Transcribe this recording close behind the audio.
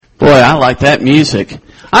Boy, I like that music.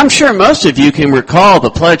 I'm sure most of you can recall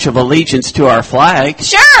the Pledge of Allegiance to our flag.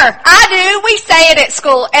 Sure, I do. We say it at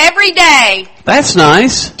school every day. That's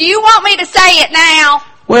nice. Do you want me to say it now?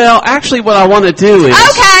 Well, actually what I want to do is...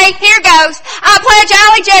 Okay, here goes. I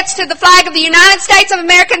pledge allegiance to the flag of the United States of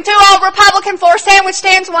America, and 2 old Republican, 4 sandwich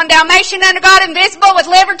stands, 1 Dalmatian under God, invisible, with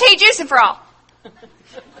liberty, juice, and for all.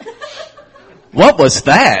 What was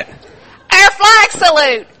that? Our flag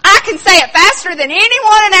salute. I can say it faster than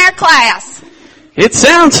anyone in our class. It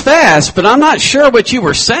sounds fast, but I'm not sure what you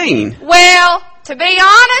were saying. Well, to be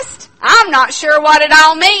honest, I'm not sure what it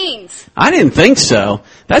all means. I didn't think so.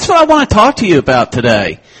 That's what I want to talk to you about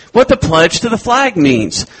today. What the pledge to the flag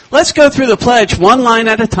means. Let's go through the pledge one line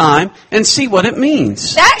at a time and see what it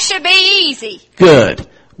means. That should be easy. Good.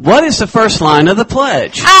 What is the first line of the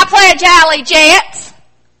pledge? I pledge allegiance.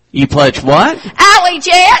 You pledge what?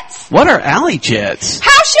 Allegiance. What are allegiance?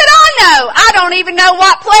 How should I know? I don't even know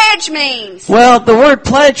what pledge means. Well, the word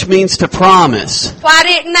pledge means to promise. Why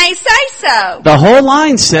didn't they say so? The whole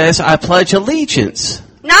line says, I pledge allegiance.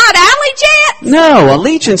 Not allegiance? No,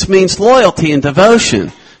 allegiance means loyalty and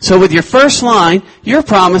devotion. So with your first line, you're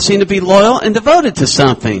promising to be loyal and devoted to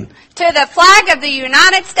something. To the flag of the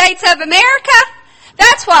United States of America?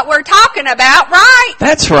 That's what we're talking about, right?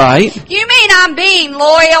 That's right. You mean I'm being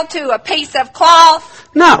loyal to a piece of cloth?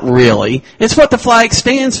 Not really. It's what the flag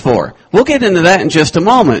stands for. We'll get into that in just a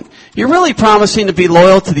moment. You're really promising to be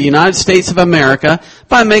loyal to the United States of America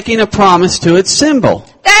by making a promise to its symbol.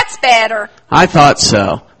 That's better. I thought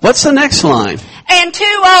so. What's the next line? And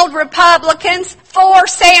 2 old Republicans, 4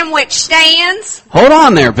 sandwich stands. Hold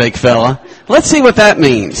on there, big fella. Let's see what that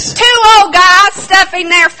means. 2 old guys stuffing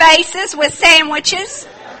their faces with sandwiches.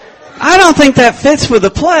 I don't think that fits with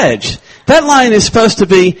the pledge. That line is supposed to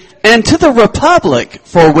be, and to the republic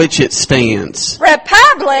for which it stands.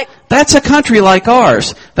 Republic? That's a country like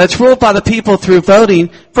ours that's ruled by the people through voting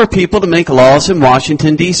for people to make laws in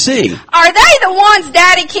Washington, D.C. Are they the ones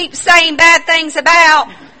Daddy keeps saying bad things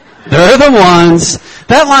about? They're the ones.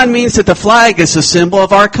 That line means that the flag is a symbol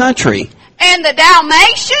of our country. And the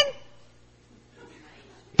Dalmatian?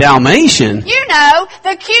 Dalmatian? You know,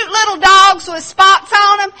 the cute little dogs with spots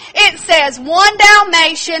on them. It says 1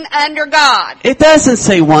 Dalmatian under God. It doesn't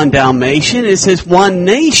say 1 Dalmatian. It says 1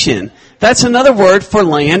 nation. That's another word for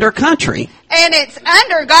land or country. And it's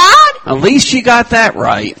under God? At least you got that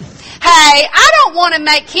right. Hey, I don't want to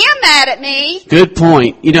make him mad at me. Good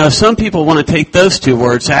point. You know, some people want to take those 2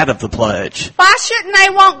 words out of the pledge. Why shouldn't they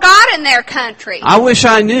want God in their country? I wish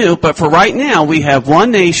I knew, but for right now, we have 1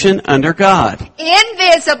 nation under God.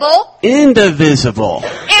 Invisible. Indivisible.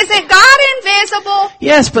 Isn't God invisible?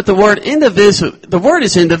 Yes, but the word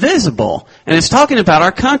is indivisible, and it's talking about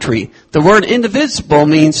our country. The word indivisible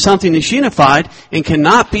means something is unified and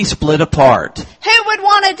cannot be split apart. Who would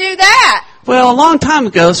want to do that? Well, a long time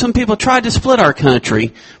ago, some people tried to split our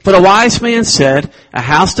country, but a wise man said, a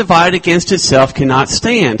house divided against itself cannot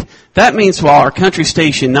stand. That means while our country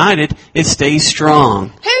stays united, it stays strong.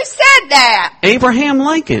 Who said that? Abraham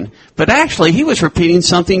Lincoln. But actually, he was repeating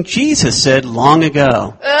something Jesus said long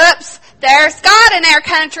ago. Oops, there's God in our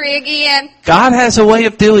country again. God has a way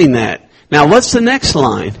of doing that. Now, what's the next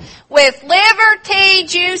line? With liberty,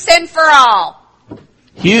 juice, and for all.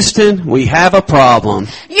 Houston, we have a problem.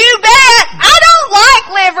 You bet! I don't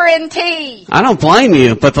like liver and tea. I don't blame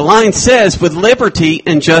you, but the line says with liberty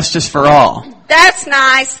and justice for all. That's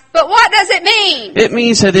nice, but what does it mean? It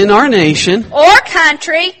means that in our nation, or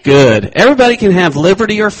country, good, everybody can have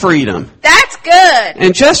liberty or freedom. That's good.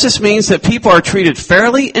 And justice means that people are treated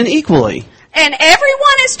fairly and equally. And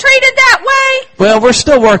everyone is treated that way? Well, we're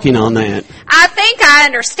still working on that. I think I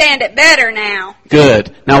understand it better now.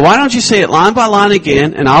 Good. Now, why don't you say it line by line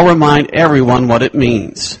again, and I'll remind everyone what it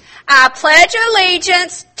means. I pledge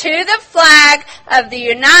allegiance to the flag of the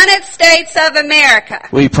United States of America.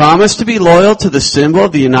 We promise to be loyal to the symbol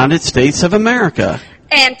of the United States of America.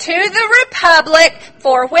 And to the republic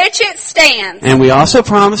for which it stands. And we also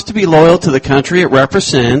promise to be loyal to the country it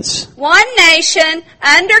represents. 1 nation,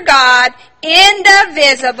 under God,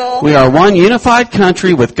 indivisible. We are 1 unified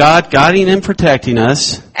country with God guiding and protecting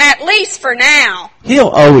us. At least for now. He'll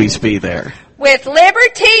always be there. With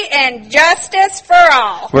liberty and justice for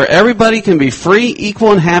all. Where everybody can be free,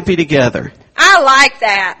 equal, and happy together. I like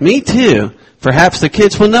that. Me too. Perhaps the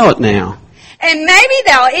kids will know it now. And maybe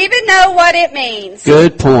they'll even know what it means.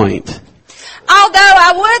 Good point. Although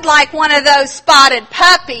I would like one of those spotted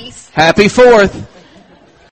puppies. Happy 4th.